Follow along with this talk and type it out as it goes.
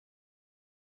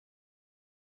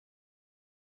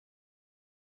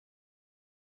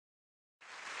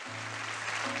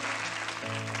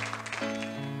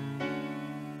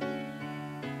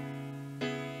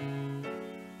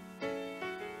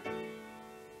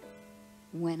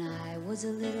When I was a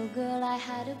little girl, I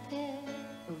had a pair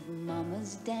of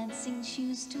mama's dancing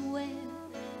shoes to wear.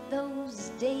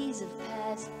 Those days have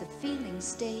passed, the feeling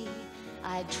stayed.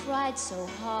 I tried so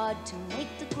hard to make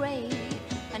the grade.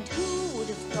 And who would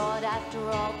have thought after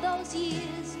all those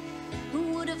years?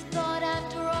 Who would have thought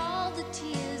after all the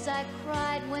tears I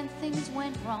cried when things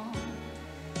went wrong?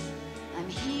 I'm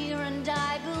here and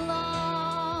I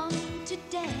belong to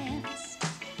dance.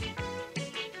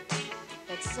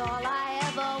 That's all I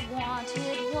ever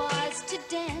wanted was to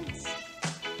dance.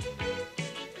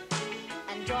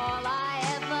 And all I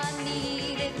ever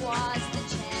needed was the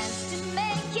chance to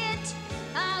make it.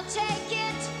 I'll take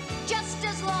it just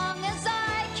as long as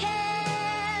I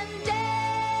can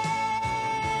dance.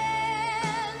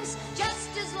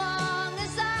 Just as long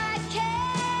as I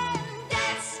can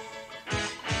dance.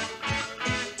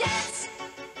 Dance.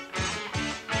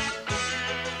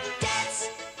 Dance.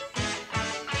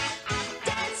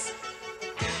 Dance.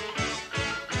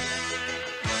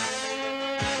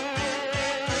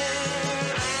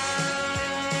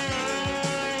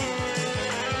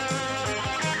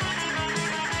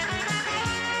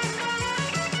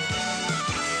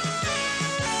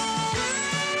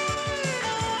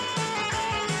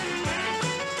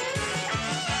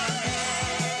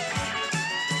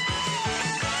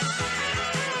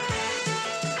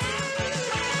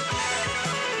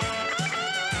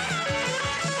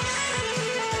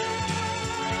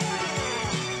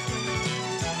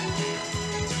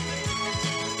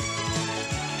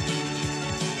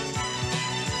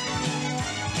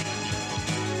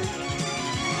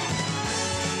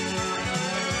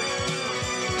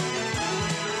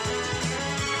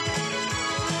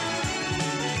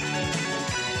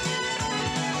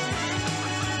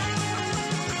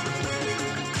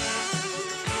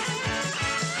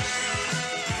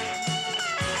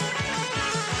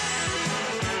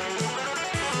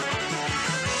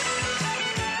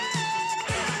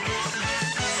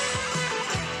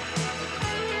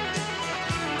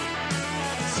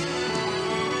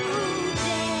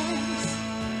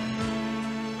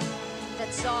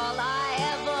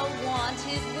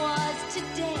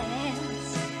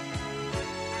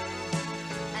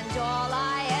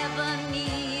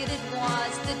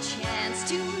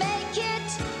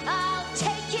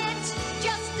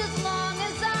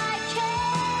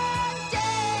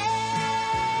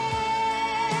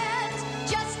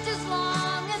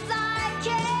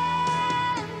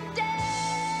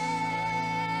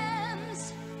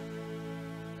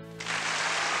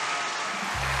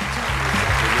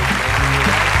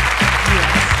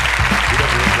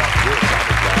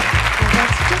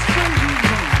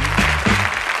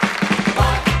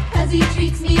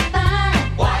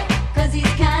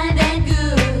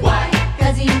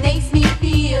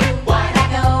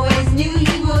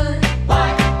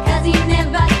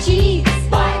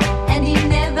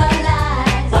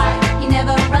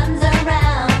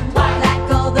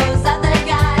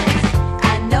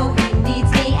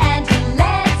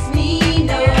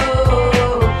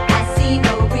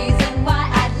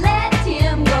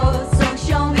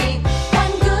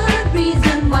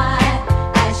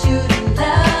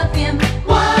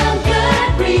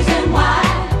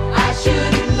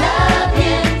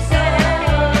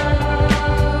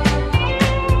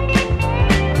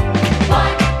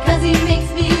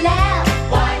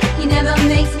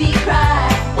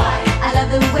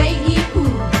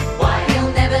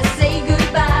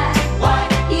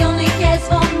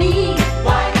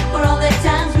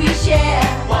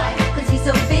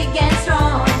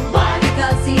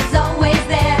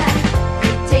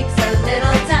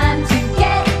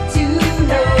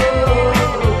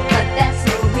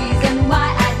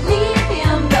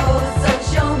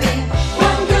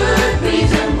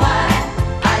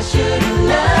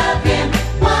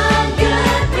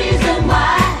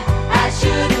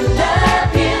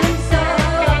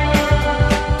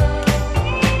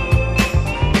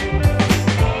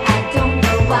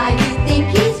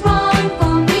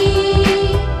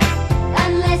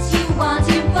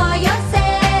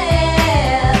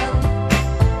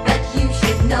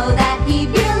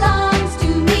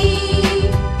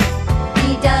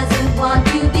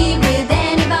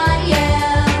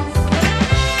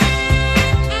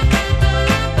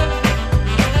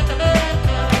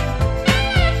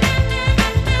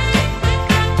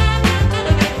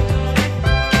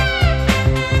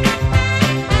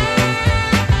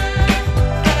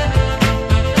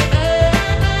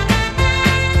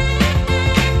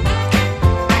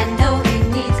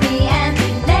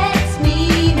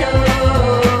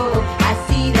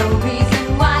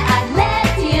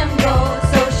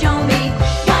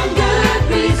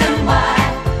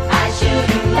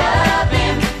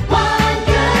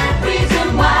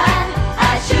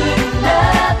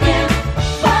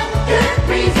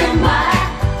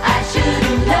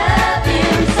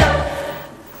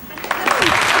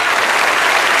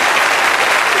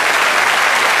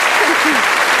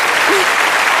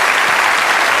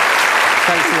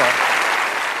 Thanks a lot.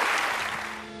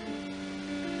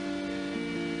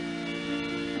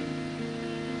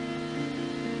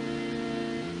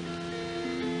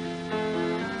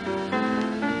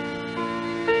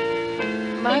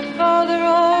 My father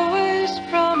always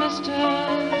promised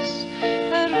us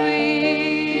that we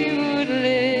would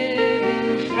live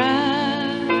in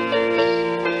France.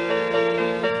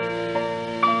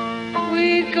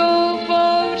 We'd go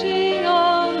boating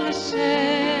on the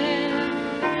Seine,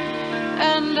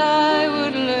 and I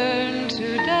would learn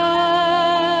to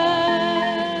dance.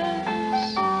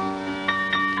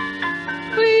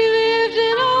 We lived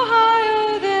in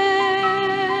Ohio then.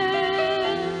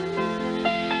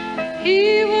 He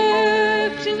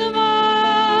worked in the mines.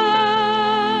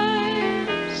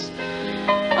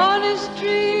 On his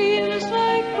dreams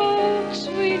like boats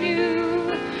we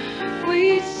knew,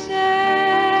 we'd sail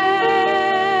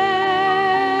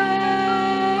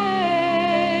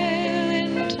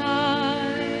in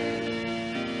time.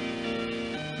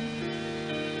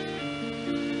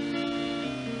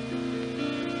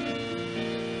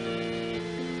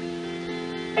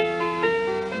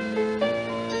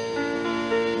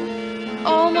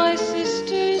 All my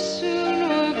sisters soon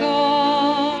were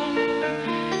gone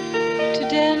to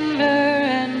Denver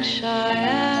and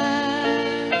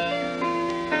Cheyenne,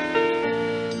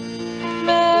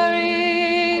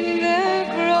 marrying their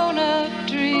grown-up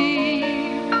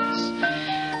dreams,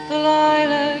 the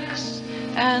lilacs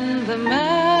and the man.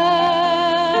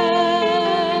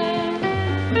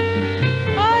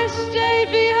 I stayed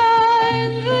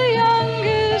behind, the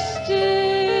youngest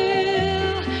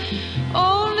still,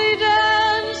 only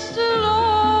danced alone.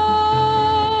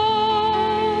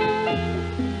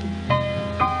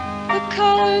 The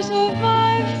colors of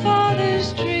my father's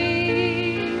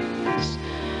dreams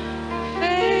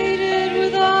faded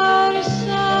without a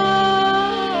sign.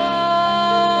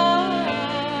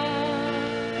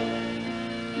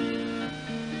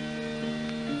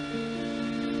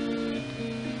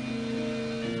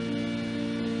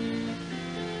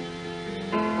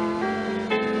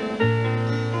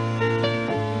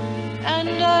 And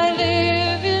I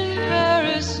live in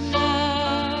Paris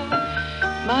now.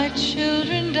 My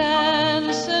children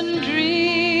dance and dream,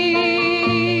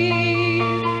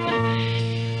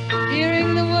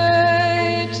 hearing the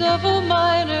words of a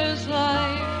miner's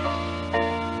life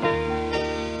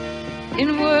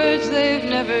in words they've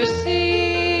never seen.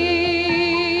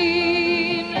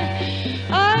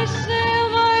 I sail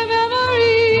my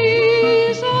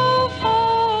memories of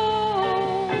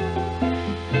home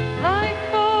like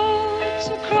boats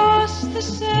across the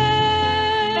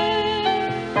Seine,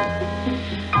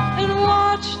 and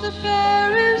watch the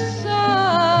Paris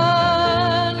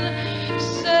sun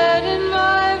set in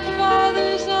my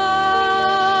father's eyes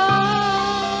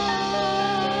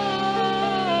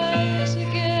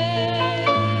again.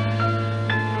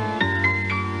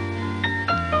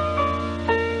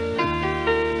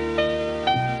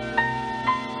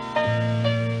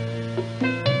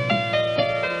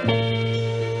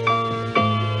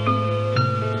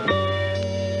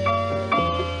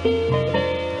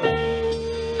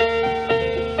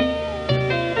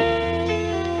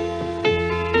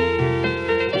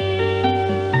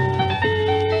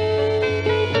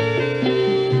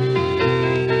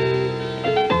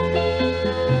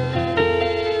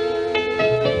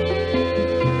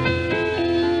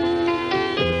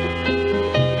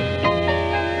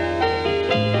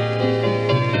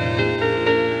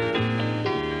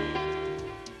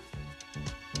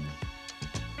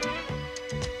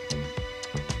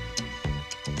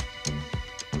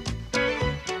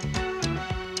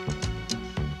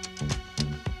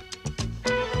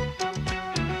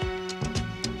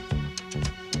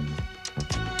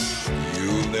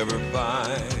 You'll never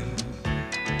find,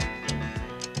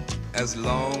 as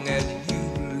long as you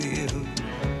live,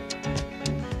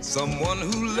 someone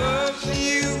who loves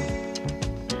you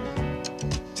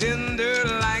tender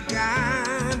like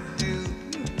I do.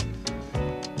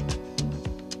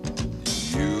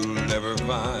 You'll never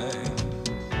find,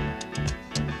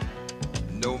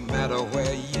 no matter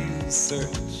where you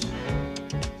search,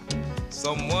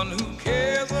 someone who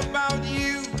cares about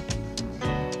you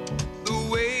the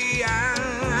way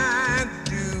I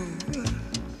do.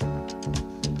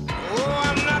 Oh,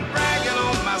 I'm not bragging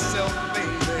on myself,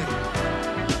 baby,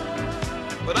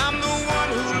 but I'm the one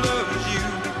who loves you,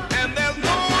 and there's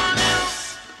no one else,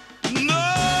 no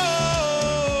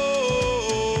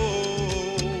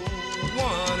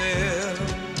one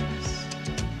else.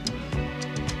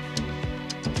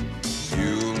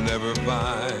 You'll never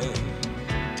find,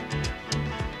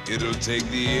 it'll take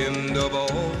the end of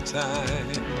all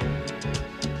time,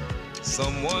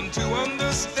 someone to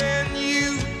understand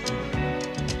you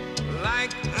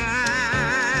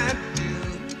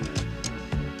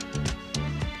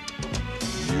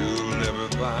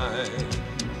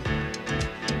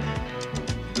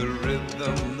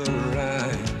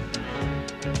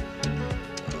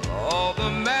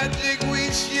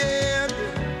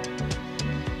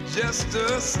just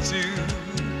us two.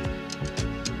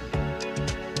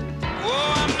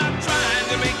 Oh, I'm not trying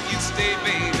to make you stay,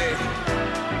 baby,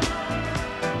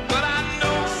 but I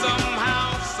know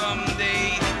somehow, someday,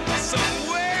 some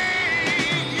way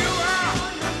you are.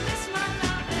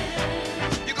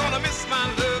 You're gonna miss my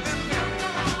loving.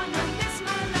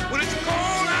 When it's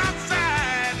cold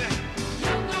outside,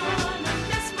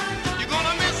 you're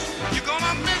gonna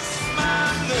miss my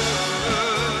love.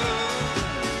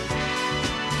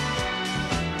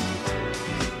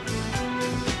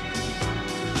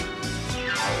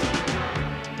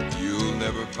 You'll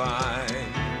never find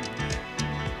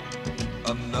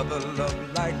another love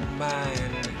like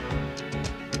mine.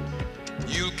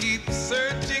 You'll keep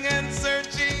searching and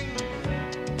searching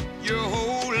your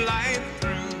whole life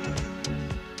through.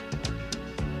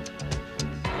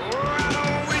 Oh, I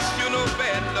don't wish you no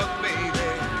bad luck, baby,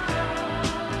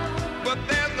 but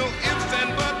there's no ifs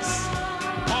and buts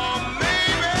or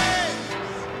maybe.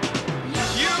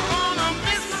 You're gonna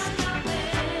miss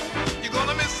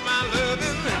my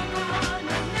loving.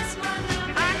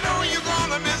 I know you're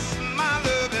gonna miss my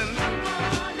loving.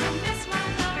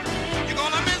 You're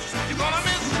gonna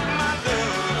miss my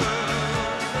love.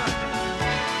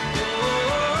 Oh,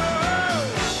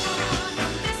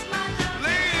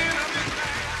 laying up his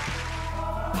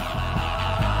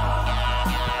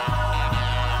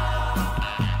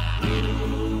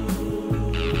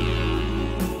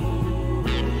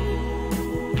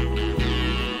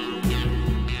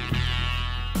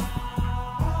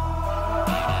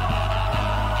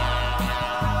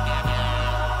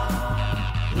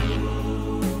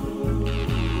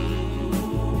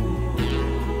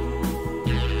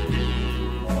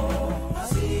I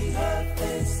see her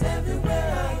face everywhere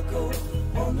I go,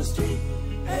 on the street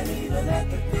and even at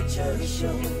the picture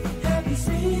show. Have you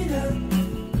seen her?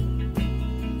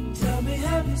 Tell me,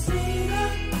 have you seen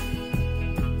her?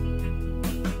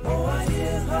 Oh, I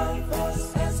hear her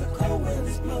voice as the cold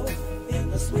winds blow in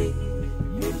the sweet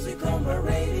music on my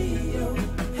radio.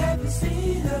 Have you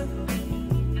seen her?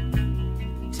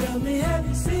 Tell me, have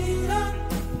you seen her?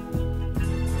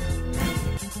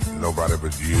 Nobody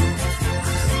but you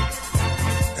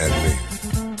and me.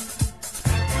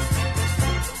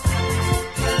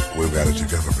 We've got it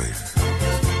together, baby.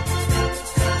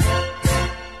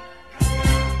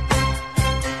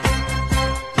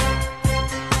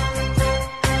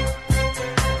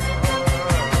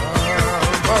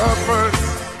 My first,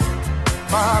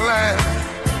 my last,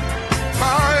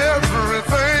 my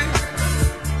everything,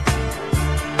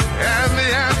 and the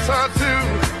answer to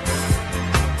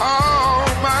all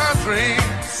my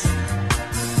dreams.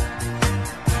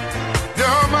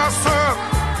 You're my sun,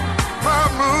 my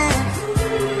moon,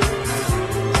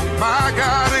 my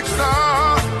guiding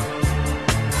star,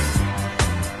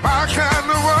 my kind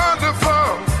of wonderful.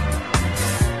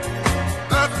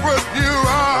 That's what you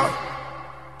are.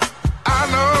 I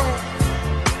know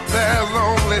there's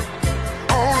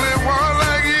only one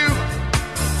like you.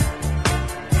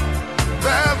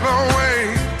 There's no way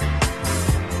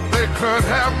they could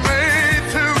have made